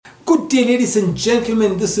day, ladies and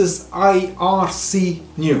gentlemen, this is IRC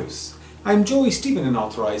News. I'm Joey Stephen, an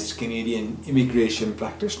authorized Canadian immigration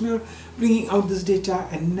practitioner, bringing out this data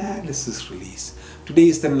analysis release. Today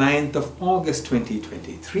is the 9th of August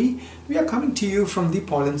 2023. We are coming to you from the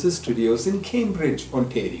Paulin's Studios in Cambridge,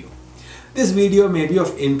 Ontario. This video may be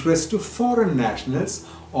of interest to foreign nationals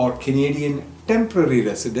or Canadian temporary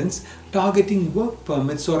residents targeting work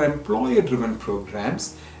permits or employer-driven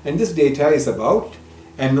programs, and this data is about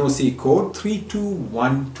NOC code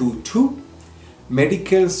 32122,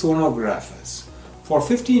 medical sonographers. For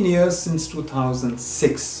 15 years since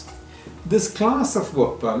 2006, this class of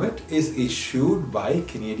work permit is issued by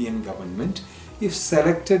Canadian government if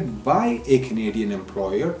selected by a Canadian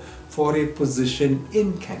employer for a position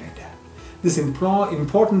in Canada. This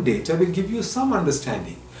important data will give you some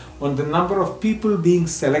understanding on the number of people being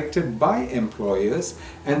selected by employers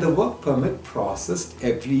and the work permit processed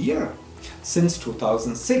every year since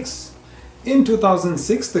 2006. In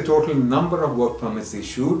 2006, the total number of work permits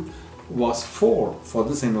issued was 4 for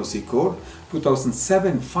this NOC code.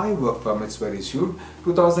 2007, 5 work permits were issued.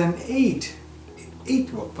 2008,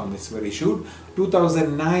 8 work permits were issued.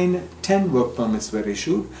 2009, 10 work permits were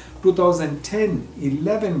issued. 2010,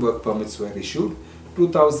 11 work permits were issued.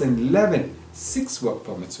 2011, 6 work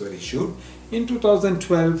permits were issued. In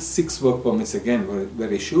 2012, 6 work permits again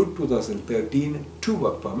were issued. 2013, 2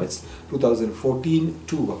 work permits. 2014,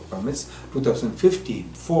 2 work permits. 2015,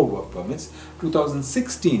 4 work permits.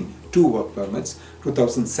 2016, 2 work permits.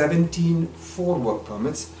 2017, 4 work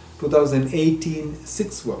permits. 2018,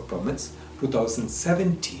 6 work permits.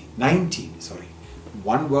 2019,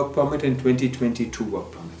 1 work permit, and 2020, 2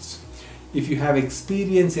 work permits. If you have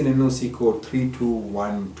experience in NOC code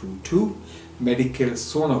 32122, medical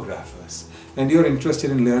sonographers, and you're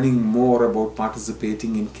interested in learning more about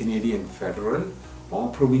participating in Canadian federal or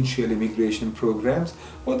provincial immigration programs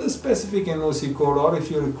or the specific NOC code, or if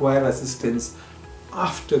you require assistance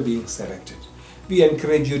after being selected, we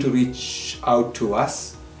encourage you to reach out to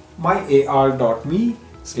us,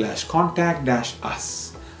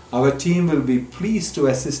 myar.me/contact-us. Our team will be pleased to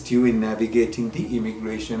assist you in navigating the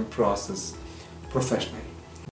immigration process professionally.